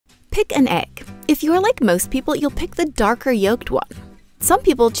Pick an egg. If you're like most people, you'll pick the darker yolked one. Some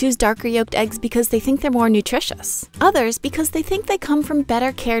people choose darker yolked eggs because they think they're more nutritious. Others because they think they come from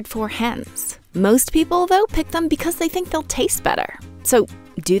better cared for hens. Most people, though, pick them because they think they'll taste better. So,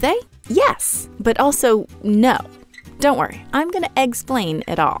 do they? Yes, but also no. Don't worry, I'm gonna explain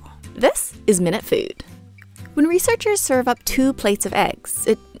it all. This is MinuteFood. When researchers serve up 2 plates of eggs,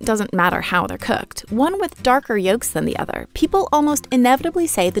 it doesn't matter how they're cooked, one with darker yolks than the other, people almost inevitably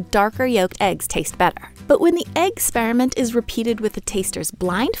say the darker yolked eggs taste better. But when the egg experiment is repeated with the tasters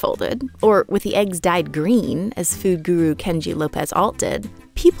blindfolded, or with the eggs dyed green, as food guru 𝗃𝗵𝗵𝗲𝗍𝗵 did,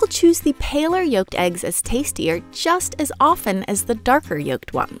 people choose the paler yolked eggs as tastier just as often as the darker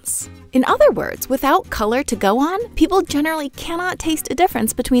yolked ones. In other words, without color to go on, people generally cannot taste a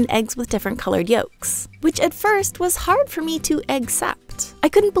difference between eggs with different colored yolks, which at first was hard for me to accept. I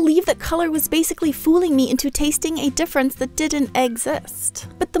couldn't believe that color was basically fooling me into tasting a difference that didn't exist.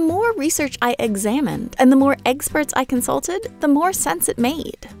 But the more research I examined and the more experts I consulted, the more sense it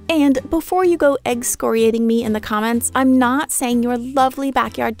made. And before you go excoriating me in the comments, I'm not saying your lovely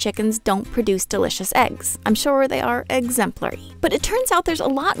backyard chickens don't produce delicious eggs. I'm sure they are exemplary. But it turns out there's a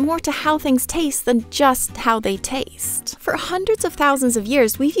lot more to how things taste than just how they taste. For hundreds of thousands of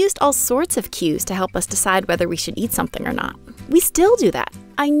years, we've used all sorts of cues to help us decide whether we should eat something or not. We still do that.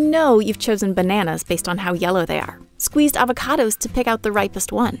 I know you've chosen bananas based on how yellow they are, squeezed avocados to pick out the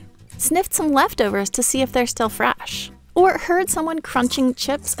ripest one, sniffed some leftovers to see if they're still fresh, or heard someone crunching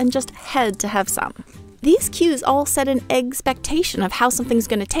chips and just had to have some. These cues all set an expectation of how something's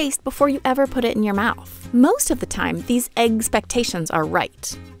going to taste before you ever put it in your mouth. Most of the time, these expectations are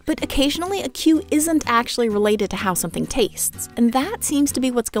right. But occasionally, a cue isn't actually related to how something tastes, and that seems to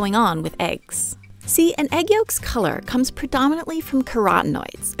be what's going on with eggs. See, an egg yolk's color comes predominantly from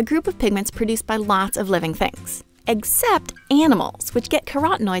carotenoids, a group of pigments produced by lots of living things, except animals, which get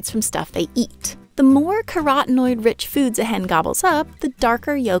carotenoids from stuff they eat. The more carotenoid-rich foods a hen gobbles up, the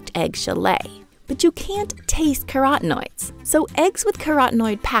darker yolked egg she'll lay. But you can't taste carotenoids, so eggs with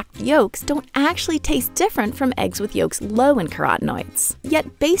carotenoid-packed yolks don't actually taste different from eggs with yolks low in carotenoids.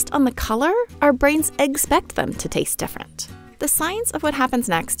 Yet, based on the color, our brains expect them to taste different. The science of what happens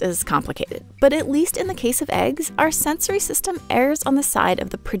next is complicated, but at least in the case of eggs, our sensory system errs on the side of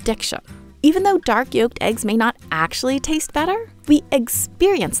the prediction. Even though dark yolked eggs may not actually taste better, we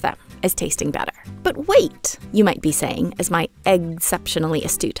experience them as tasting better. But wait, you might be saying, as my exceptionally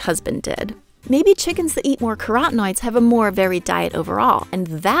astute husband did. Maybe chickens that eat more carotenoids have a more varied diet overall, and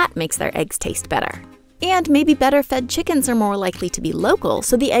that makes their eggs taste better. And maybe better fed chickens are more likely to be local,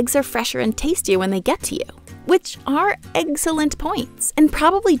 so the eggs are fresher and tastier when they get to you. Which are excellent points, and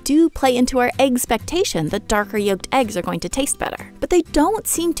probably do play into our expectation that darker yolked eggs are going to taste better. But they don't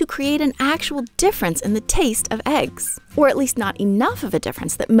seem to create an actual difference in the taste of eggs. Or at least not enough of a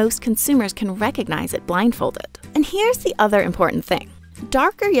difference that most consumers can recognize it blindfolded. And here's the other important thing.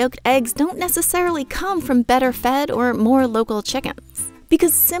 Darker yolked eggs don't necessarily come from better fed or more local chickens.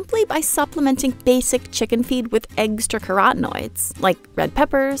 Because simply by supplementing basic chicken feed with extra carotenoids, like red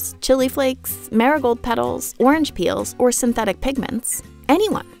peppers, chili flakes, marigold petals, orange peels, or synthetic pigments,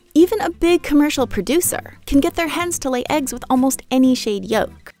 anyone, even a big commercial producer, can get their hens to lay eggs with almost any shade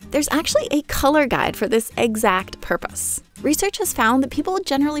yolk. There's actually a color guide for this exact purpose. Research has found that people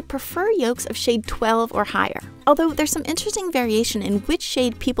generally prefer yolks of shade 12 or higher, although there's some interesting variation in which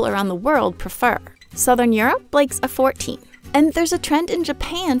shade people around the world prefer. Southern Europe likes a 14. And there's a trend in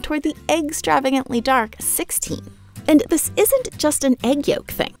Japan toward the extravagantly dark 16. And this isn't just an egg yolk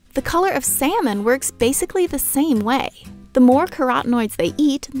thing. The color of salmon works basically the same way. The more carotenoids they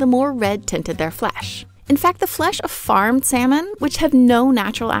eat, the more red tinted their flesh. In fact, the flesh of farmed salmon, which have no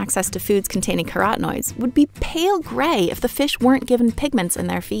natural access to foods containing carotenoids, would be pale gray if the fish weren't given pigments in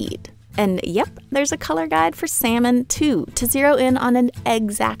their feed. And yep, there's a color guide for salmon too, to zero in on an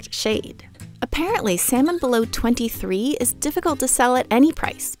exact shade. Apparently, salmon below 23 is difficult to sell at any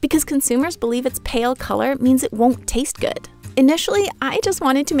price because consumers believe its pale color means it won't taste good. Initially, I just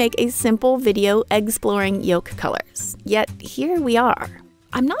wanted to make a simple video exploring yolk colors, yet here we are.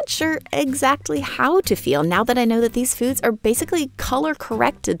 I'm not sure exactly how to feel now that I know that these foods are basically color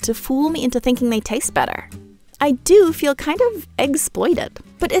corrected to fool me into thinking they taste better. I do feel kind of exploited.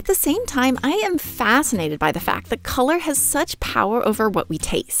 But at the same time, I am fascinated by the fact that color has such power over what we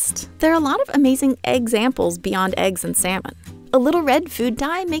taste. There are a lot of amazing examples beyond eggs and salmon. A little red food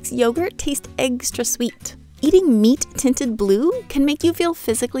dye makes yogurt taste extra sweet. Eating meat tinted blue can make you feel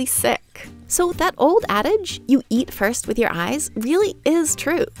physically sick. So that old adage, you eat first with your eyes, really is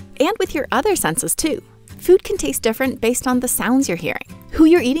true. And with your other senses too. Food can taste different based on the sounds you're hearing, who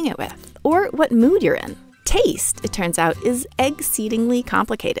you're eating it with, or what mood you're in. Taste, it turns out, is exceedingly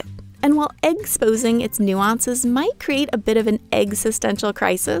complicated. And while exposing its nuances might create a bit of an existential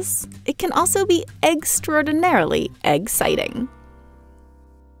crisis, it can also be extraordinarily exciting.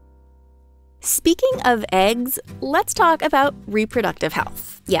 Speaking of eggs, let's talk about reproductive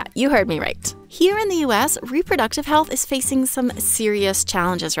health. Yeah, you heard me right. Here in the US, reproductive health is facing some serious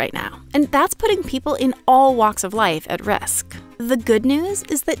challenges right now, and that's putting people in all walks of life at risk. The good news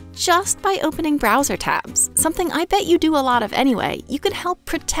is that just by opening browser tabs, something I bet you do a lot of anyway, you can help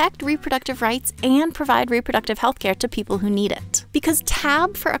protect reproductive rights and provide reproductive health care to people who need it. Because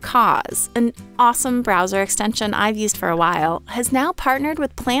tab4a-cause, an awesome browser extension I've used for a while, has now partnered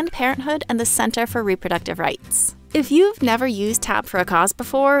with Planned Parenthood and the Center for Reproductive Rights. If you've never used tab4a-cause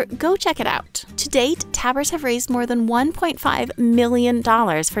before, go check it out. To date, tabbers have raised more than $1.5 million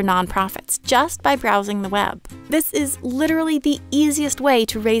for nonprofits just by browsing the web. This is literally the easiest way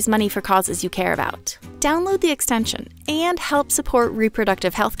to raise money for causes you care about. Download the extension and help support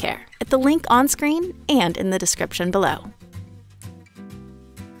reproductive health care at the link on screen and in the description below.